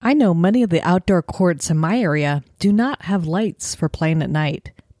I know many of the outdoor courts in my area do not have lights for playing at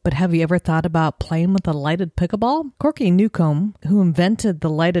night. But have you ever thought about playing with a lighted pickleball? Corky Newcomb, who invented the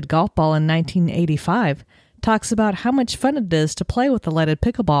lighted golf ball in 1985, talks about how much fun it is to play with the lighted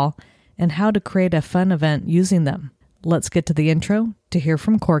pickleball and how to create a fun event using them. Let's get to the intro to hear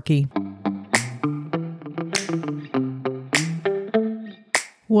from Corky.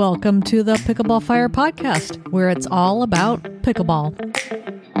 Welcome to the Pickleball Fire Podcast, where it's all about pickleball.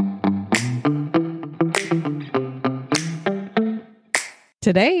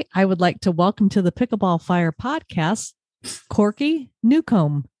 Today, I would like to welcome to the Pickleball Fire Podcast, Corky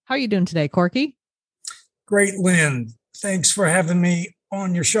Newcomb. How are you doing today, Corky? Great, Lynn. Thanks for having me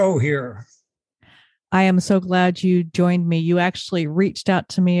on your show here. I am so glad you joined me. You actually reached out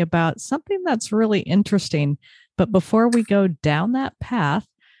to me about something that's really interesting. But before we go down that path,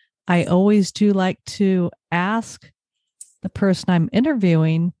 I always do like to ask the person I'm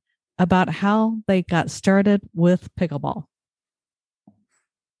interviewing about how they got started with pickleball.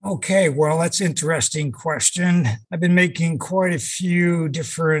 Okay, well, that's an interesting question. I've been making quite a few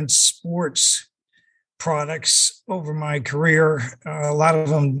different sports products over my career. A lot of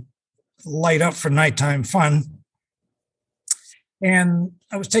them light up for nighttime fun. And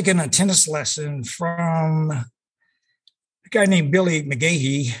I was taking a tennis lesson from a guy named Billy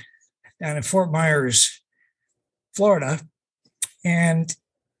McGahee down in Fort Myers, Florida. And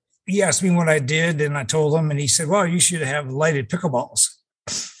he asked me what I did, and I told him, and he said, well, you should have lighted pickleballs.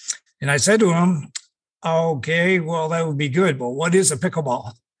 And I said to him, okay, well, that would be good. But what is a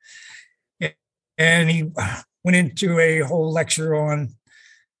pickleball? And he went into a whole lecture on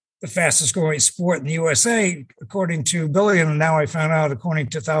the fastest growing sport in the USA, according to Billy. And now I found out, according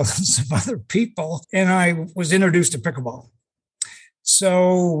to thousands of other people. And I was introduced to pickleball.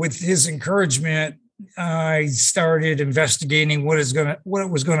 So with his encouragement, I started investigating what it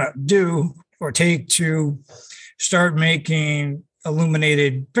was going to do or take to start making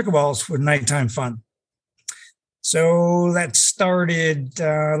illuminated pickleballs for nighttime fun. So that started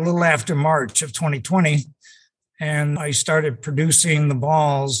a little after March of 2020, and I started producing the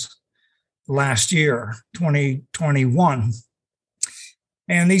balls last year, 2021.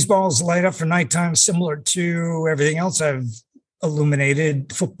 And these balls light up for nighttime, similar to everything else I've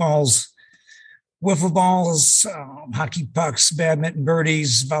illuminated: footballs, wiffle balls, hockey pucks, badminton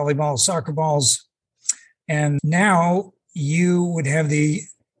birdies, volleyball, soccer balls. And now you would have the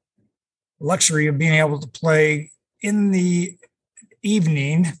luxury of being able to play in the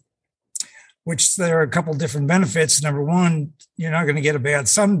evening, which there are a couple different benefits. Number one, you're not going to get a bad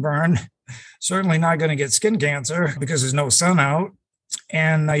sunburn, certainly not going to get skin cancer because there's no sun out,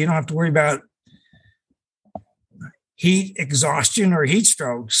 and you don't have to worry about heat exhaustion or heat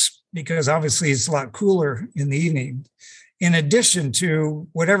strokes because obviously it's a lot cooler in the evening. In addition to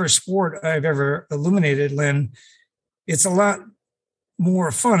whatever sport I've ever illuminated, Lynn, it's a lot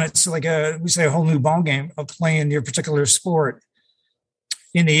more fun. It's like a whole new ball game of playing your particular sport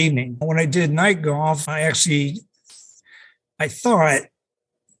in the evening. When I did night golf, I thought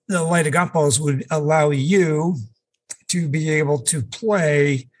the lighted golf balls would allow you to be able to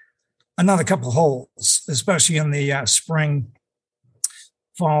play another couple holes, especially in the spring,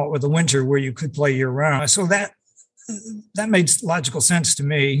 fall, or the winter where you could play year round. So that made logical sense to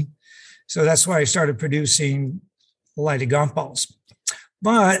me. So that's why I started producing lighted golf balls.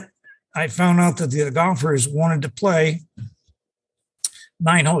 But I found out that the golfers wanted to play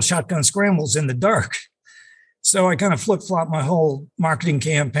 9-hole shotgun scrambles in the dark. So I kind of flip-flopped my whole marketing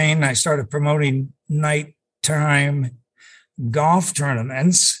campaign. I started promoting nighttime golf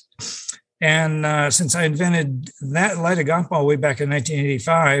tournaments. And since I invented that lighted golf ball way back in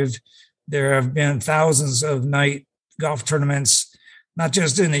 1985, there have been thousands of night golf tournaments, not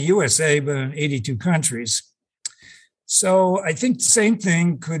just in the USA, but in 82 countries. So I think the same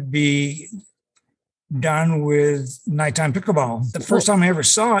thing could be done with nighttime pickleball. The first time I ever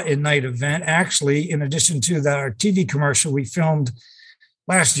saw a night event, actually, in addition to our TV commercial we filmed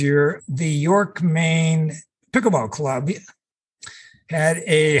last year, the York, Maine Pickleball Club had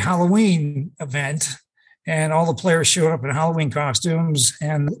a Halloween event, and all the players showed up in Halloween costumes,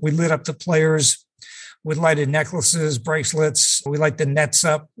 and we lit up the players with lighted necklaces, bracelets. We light the nets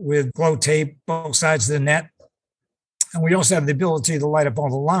up with glow tape, both sides of the net. And we also have the ability to light up all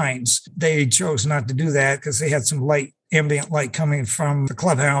the lines. They chose not to do that because they had some ambient light coming from the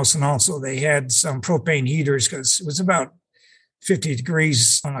clubhouse. And also they had some propane heaters because it was about 50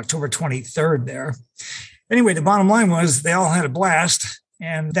 degrees on October 23rd there. Anyway, the bottom line was they all had a blast.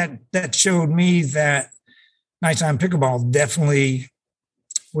 And that showed me that nighttime pickleball definitely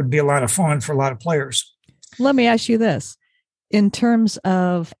would be a lot of fun for a lot of players. Let me ask you this. in terms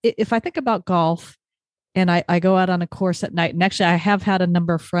of if I think about golf and I go out on a course at night, and actually I have had a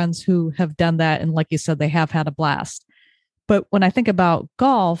number of friends who have done that. And like you said, they have had a blast. But when I think about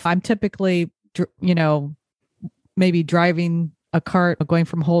golf, I'm typically, maybe driving a cart, going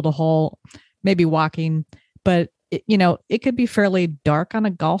from hole to hole, maybe walking. But, it could be fairly dark on a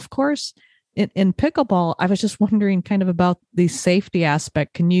golf course. In pickleball, I was just wondering kind of about the safety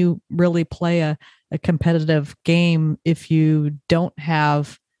aspect. Can you really play a competitive game if you don't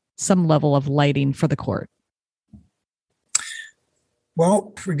have some level of lighting for the court?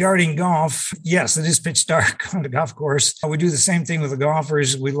 Well, regarding golf, yes, it is pitch dark on the golf course. We do the same thing with the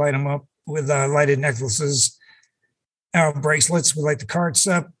golfers. We light them up with lighted necklaces, bracelets. We light the carts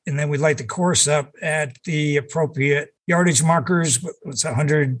up, and then we light the course up at the appropriate yardage markers. It's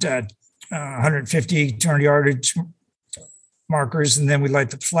 100, 150, 200 yardage markers, and then we light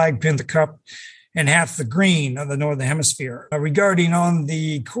the flag pin, the cup, and half the green on the northern hemisphere. Regarding on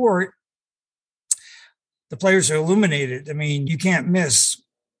the court, the players are illuminated. I mean, you can't miss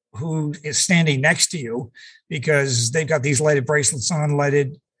who is standing next to you because they've got these lighted bracelets on,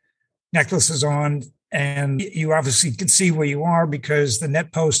 lighted necklaces on, and you obviously can see where you are because the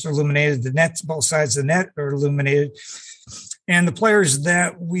net posts are illuminated. The nets, both sides of the net are illuminated. And the players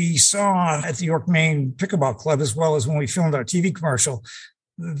that we saw at the York, Maine Pickleball Club, as well as when we filmed our TV commercial,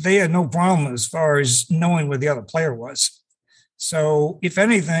 they had no problem as far as knowing where the other player was. So if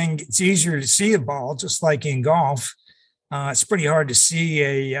anything, it's easier to see a ball, just like in golf. It's pretty hard to see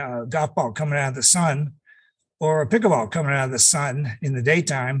a golf ball coming out of the sun or a pickleball coming out of the sun in the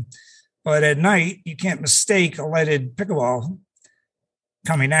daytime. But at night, you can't mistake a lighted pickleball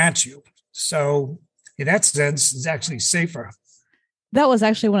coming at you. So in that sense, it's actually safer. That was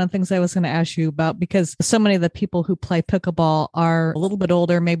actually one of the things I was going to ask you about, because so many of the people who play pickleball are a little bit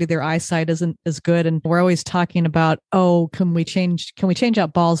older. Maybe their eyesight isn't as good. And we're always talking about, can we change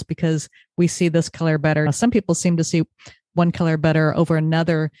out balls because we see this color better? Some people seem to see one color better over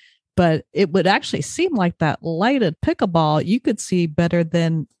another, but it would actually seem like that lighted pickleball, you could see better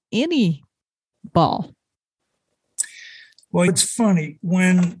than any ball. Well, it's funny.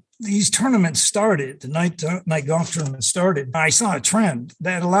 When these tournaments started, the night golf tournament started, I saw a trend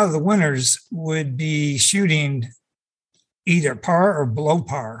that a lot of the winners would be shooting either par or below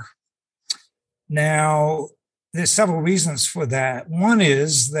par. Now, there's several reasons for that. One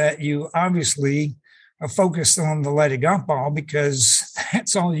is that you obviously are focused on the lighted golf ball because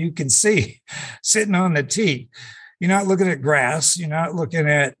that's all you can see sitting on the tee. You're not looking at grass. You're not looking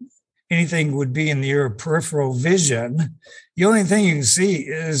at anything would be in your peripheral vision. The only thing you can see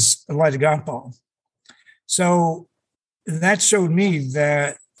is a lighted golf ball. So that showed me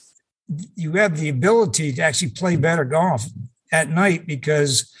that you have the ability to actually play better golf at night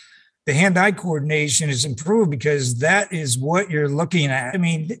because the hand-eye coordination is improved because that is what you're looking at. I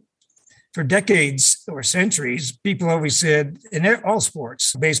mean, for decades or centuries, people always said, in all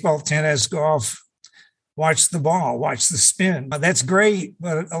sports, baseball, tennis, golf, watch the ball, watch the spin. That's great,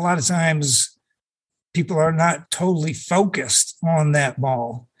 but a lot of times people are not totally focused on that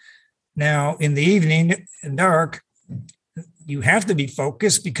ball. Now, in the evening and dark, you have to be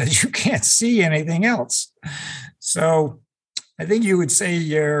focused because you can't see anything else. So I think you would say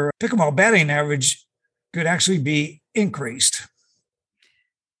your pickleball batting average could actually be increased.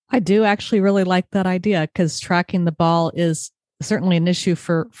 I do actually really like that idea because tracking the ball is certainly an issue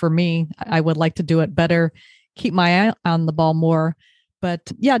for me. I would like to do it better, keep my eye on the ball more.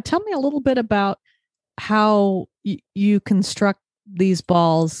 But yeah, tell me a little bit about how you construct these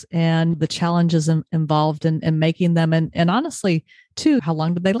balls and the challenges involved in making them. And honestly, too, how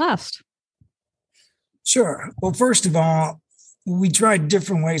long did they last? Sure. Well, first of all, we tried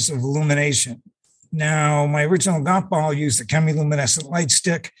different ways of illumination. Now, my original golf ball used a chemiluminescent light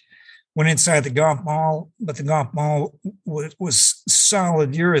stick, went inside the golf ball, but the golf ball was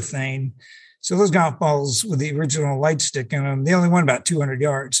solid urethane. So those golf balls with the original light stick in them, they only went about 200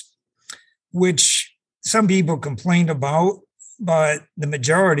 yards, which some people complained about, but the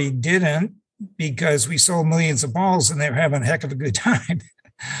majority didn't because we sold millions of balls and they were having a heck of a good time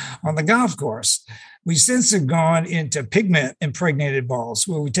on the golf course. We since have gone into pigment impregnated balls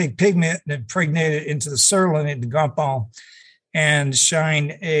where we take pigment and impregnate it into the surlyn in the golf ball and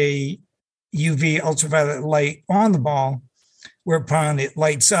shine a UV ultraviolet light on the ball, whereupon it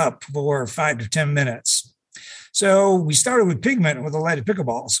lights up for 5 to 10 minutes. So we started with pigment with the lighted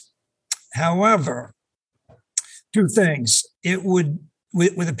pickleballs. However, two things. It would,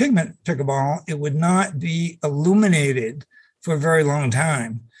 with a pigment pickleball, it would not be illuminated for a very long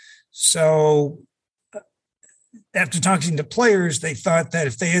time. So after talking to players, they thought that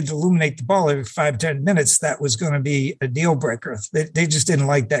if they had to illuminate the ball every 5-10 minutes, that was going to be a deal breaker. They just didn't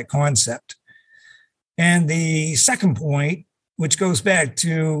like that concept. And the second point, which goes back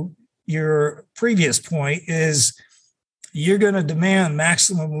to your previous point, is you're going to demand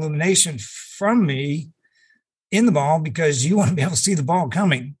maximum illumination from me in the ball because you want to be able to see the ball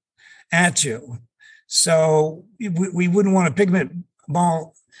coming at you. So we wouldn't want a pigment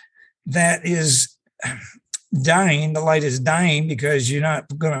ball that is dying, the light is dying, because you're not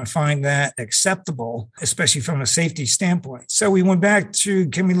going to find that acceptable, especially from a safety standpoint. So we went back to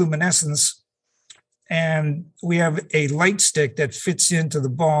chemiluminescence, and we have a light stick that fits into the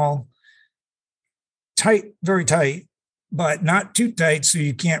ball tight, very tight, but not too tight so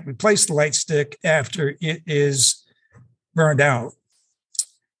you can't replace the light stick after it is burned out.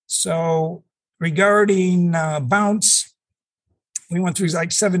 So regarding bounce, we went through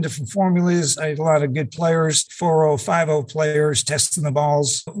like 7 different formulas. I had a lot of good players, 4-0, 5-0 players testing the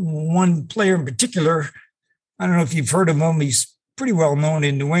balls. One player in particular, I don't know if you've heard of him. He's pretty well known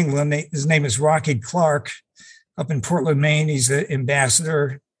in New England. His name is Rocky Clark up in Portland, Maine. He's an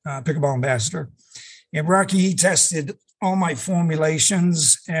ambassador, pickleball ambassador. And Rocky, he tested all my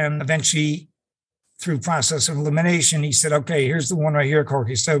formulations, and eventually through process of elimination, he said, okay, here's the one right here,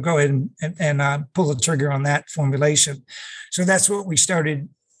 Corky. So go ahead and pull the trigger on that formulation. So that's what we started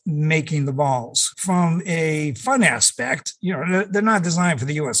making the balls. From a fun aspect, they're not designed for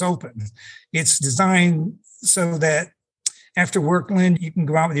the US Open. It's designed so that after Workland, you can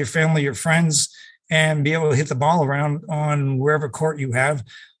go out with your family, your friends, and be able to hit the ball around on wherever court you have.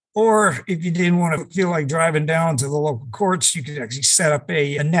 Or if you didn't want to feel like driving down to the local courts, you could actually set up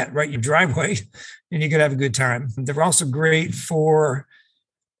a net right in your driveway and you could have a good time. They're also great for,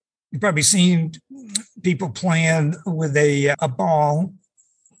 you've probably seen people playing with a ball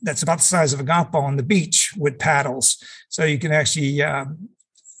that's about the size of a golf ball on the beach with paddles. So you can actually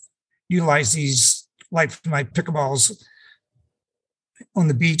utilize these like my pickleballs on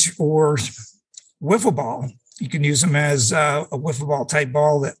the beach, or wiffle ball. You can use them as a wiffle ball type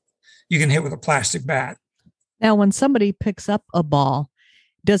ball that you can hit with a plastic bat. Now, when somebody picks up a ball,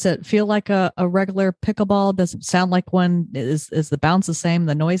 does it feel like a regular pickleball? Does it sound like one? Is the bounce the same?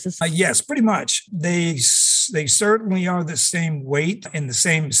 The noise is yes, pretty much. They certainly are the same weight and the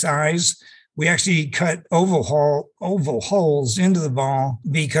same size. We actually cut oval holes into the ball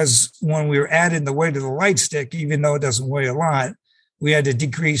because when we were adding the weight of the light stick, even though it doesn't weigh a lot, we had to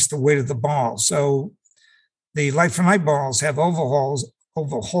decrease the weight of the ball. So the Light for Night balls have oval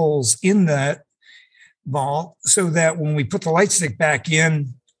holes in that ball so that when we put the light stick back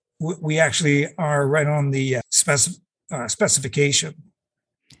in, we actually are right on the specification.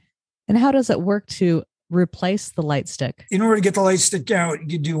 And how does it work to replace the light stick? In order to get the light stick out, you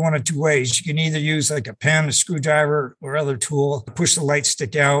can do one of two ways. You can either use like a pen, a screwdriver, or other tool to push the light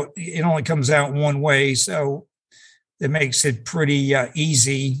stick out. It only comes out one way, so that makes it pretty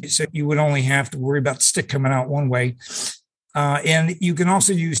easy. So you would only have to worry about the stick coming out one way. And you can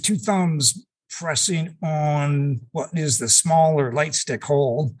also use 2 thumbs pressing on what is the smaller light stick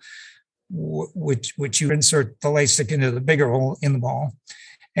hole, which you insert the light stick into the bigger hole in the ball.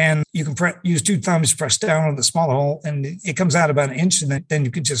 And you can use 2 thumbs, press down on the smaller hole, and it comes out about an inch, and then you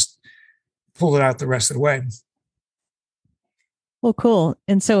can just pull it out the rest of the way. Well, cool.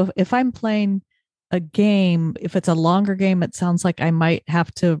 And so if I'm playing a game, if it's a longer game, it sounds like I might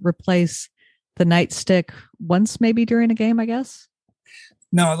have to replace the nightstick once maybe during a game, I guess?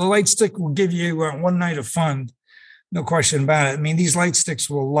 No, the light stick will give you one night of fun. No question about it. I mean, these light sticks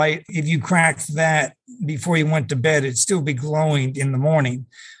will light. If you cracked that before you went to bed, it'd still be glowing in the morning.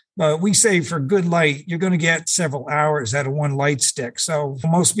 But we say for good light, you're going to get several hours out of one light stick. So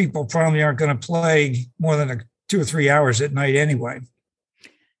most people probably aren't going to play more than 2 or 3 hours at night anyway.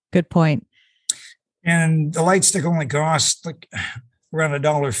 Good point. And the light stick only costs like around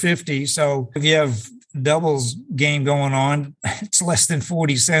 $1.50. So if you have doubles game going on, it's less than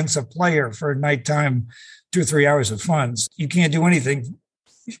 40 cents a player for nighttime 2 or 3 hours of fun. You can't do anything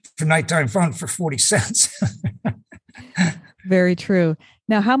for nighttime fun for 40 cents. Very true.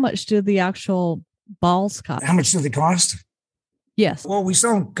 Now, how much do the actual balls cost? How much do they cost? Yes. Well, we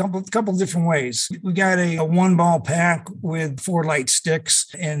sell them a couple different ways. We got a 1-ball pack with 4 light sticks,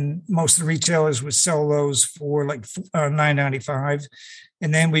 and most of the retailers would sell those for like $9.95.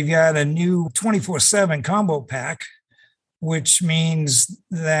 And then we've got a new 24/7 combo pack, which means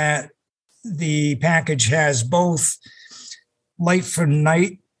that the package has both Light for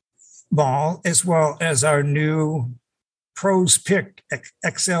Night ball as well as our new Pros Pick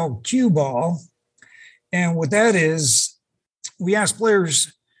XL Q ball. And what that is, we ask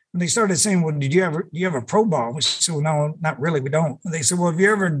players And they started saying, well, do you have a pro ball? We said, well, no, not really. We don't. And they said, well, if you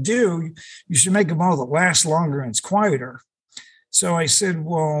ever do, you should make a ball that lasts longer and it's quieter. So I said,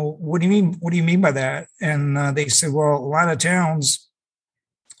 well, what do you mean? What do you mean by that? And they said, well, a lot of towns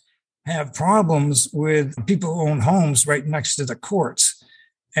have problems with people who own homes right next to the courts.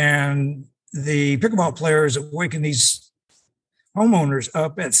 And the pickleball players are waking these homeowners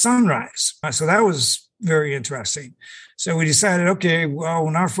up at sunrise. So that was very interesting. So we decided, okay, well,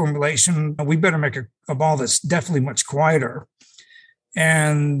 in our formulation, we better make a ball that's definitely much quieter.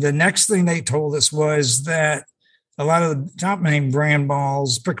 And the next thing they told us was that a lot of the top name brand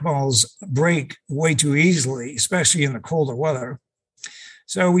balls, pickleballs, break way too easily, especially in the colder weather.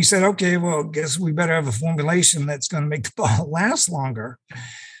 So we said, okay, well, I guess we better have a formulation that's going to make the ball last longer.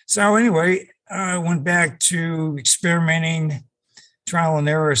 So anyway, I went back to experimenting, trial and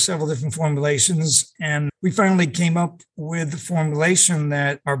error, several different formulations. And we finally came up with the formulation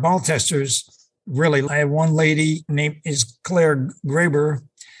that our ball testers really. I have one lady named is Claire Graber,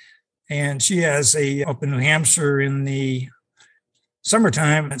 and she has up in New Hampshire in the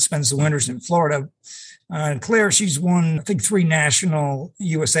summertime and spends the winters in Florida. Claire, she's won, I think, 3 national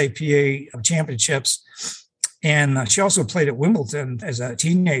USAPA championships. And she also played at Wimbledon as a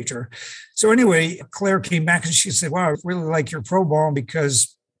teenager. So anyway, Claire came back and she said, wow, I really like your pro ball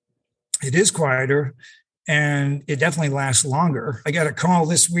because it is quieter and it definitely lasts longer. I got a call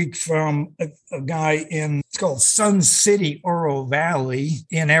this week from a guy it's called Sun City, Oro Valley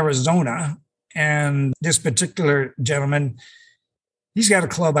in Arizona. And this particular gentleman, he's got a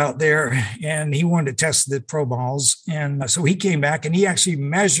club out there and he wanted to test the pro balls. And so he came back and he actually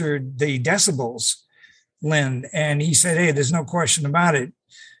measured the decibels, Lynn, and he said, hey, there's no question about it.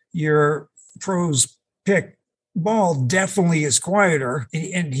 Your pros pick ball definitely is quieter.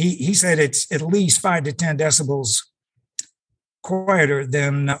 And he said it's at least 5 to 10 decibels quieter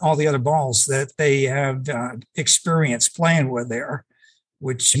than all the other balls that they have experienced playing with there,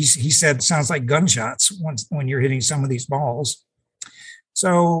 which he said sounds like gunshots when you're hitting some of these balls.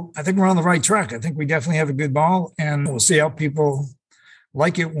 So I think we're on the right track. I think we definitely have a good ball, and we'll see how people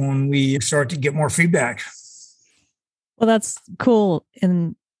like it when we start to get more feedback. Well, that's cool.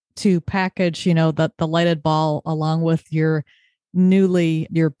 And to package, the lighted ball along with your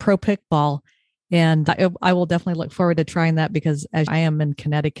pro pick ball. And I will definitely look forward to trying that because as I am in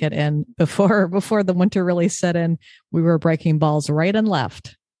Connecticut and before the winter really set in, we were breaking balls right and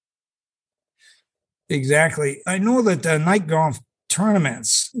left. Exactly. I know that night golf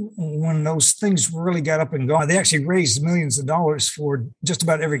tournaments, when those things really got up and going, they actually raised millions of dollars for just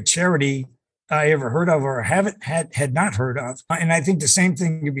about every charity I ever heard of or had not heard of. And I think the same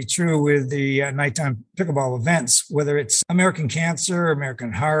thing could be true with the nighttime pickleball events, whether it's American Cancer,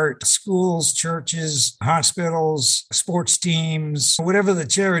 American Heart, schools, churches, hospitals, sports teams, whatever the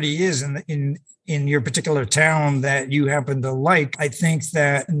charity is in your particular town that you happen to like. I think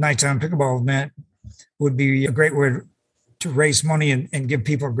that nighttime pickleball event would be a great way to raise money and give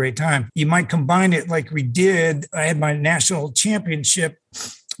people a great time. You might combine it like we did. I had my national championship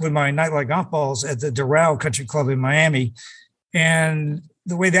with my nightlight golf balls at the Doral Country Club in Miami. And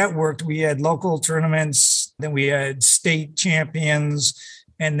the way that worked, we had local tournaments, then we had state champions,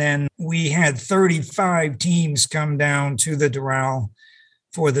 and then we had 35 teams come down to the Doral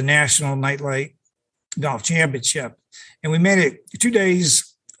for the National Nightlight Golf Championship. And we made it 2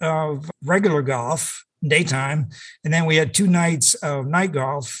 days of regular golf, daytime, and then we had 2 nights of night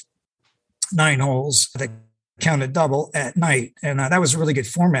golf, 9 holes that counted double at night. And that was a really good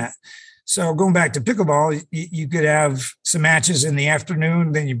format. So going back to pickleball, you could have some matches in the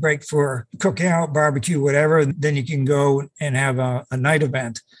afternoon, then you break for cookout, barbecue, whatever, and then you can go and have a night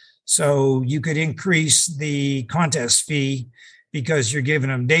event. So you could increase the contest fee because you're giving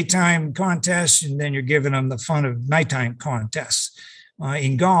them daytime contests and then you're giving them the fun of nighttime contests.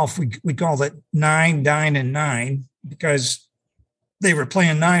 In golf, we call it 9, dine, and 9 because they were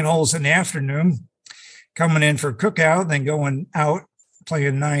playing 9 holes in the afternoon, coming in for cookout, then going out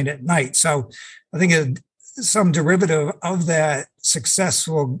playing 9 at night. So I think some derivative of that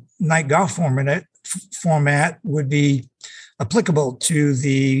successful night golf format would be applicable to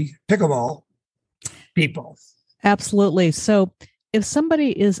the pickleball people. Absolutely. So if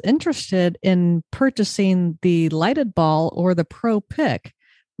somebody is interested in purchasing the lighted ball or the pro pick,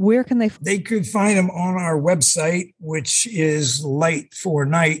 where can they? They could find them on our website, which is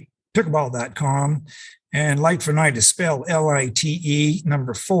lightfornightpickleball.com. And light for night is spelled LITE,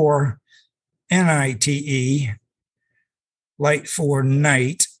 number 4, NITE, light for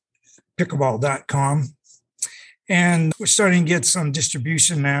night, pickleball.com. And we're starting to get some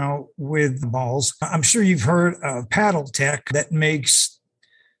distribution now with the balls. I'm sure you've heard of Paddle Tech that makes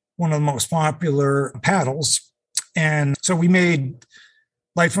one of the most popular paddles. And so we made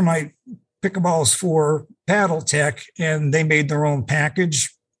Light for Light pickleballs for Paddle Tech, and they made their own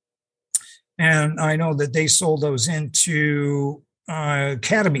package. And I know that they sold those into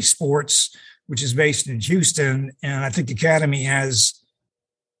Academy Sports, which is based in Houston. And I think Academy has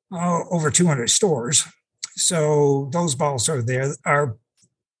over 200 stores. So those balls are there. Our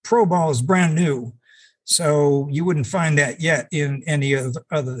Pro Ball is brand new. So you wouldn't find that yet in any of the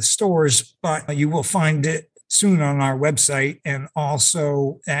other stores, but you will find it soon on our website and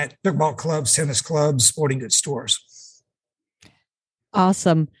also at pickleball clubs, tennis clubs, sporting goods stores.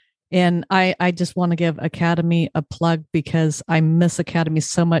 Awesome. And I just want to give Academy a plug because I miss Academy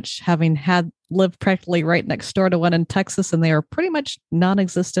so much, having lived practically right next door to one in Texas, and they are pretty much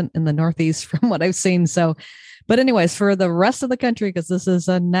non-existent in the Northeast from what I've seen. So, but anyways, for the rest of the country, because this is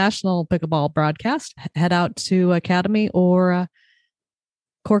a national pickleball broadcast, head out to Academy or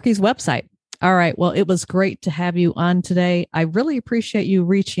Corky's website. All right. Well, it was great to have you on today. I really appreciate you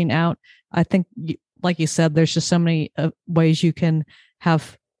reaching out. I think, like you said, there's just so many ways you can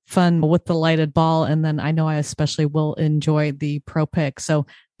have fun with the lighted ball. And then I know I especially will enjoy the Pro Pick. So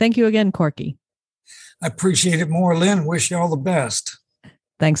thank you again, Corky. I appreciate it more, Lynn. Wish you all the best.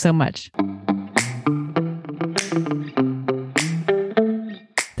 Thanks so much.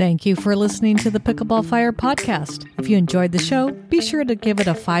 Thank you for listening to the Pickleball Fire podcast. If you enjoyed the show, be sure to give it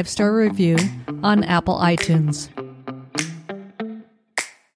a 5-star review on Apple iTunes.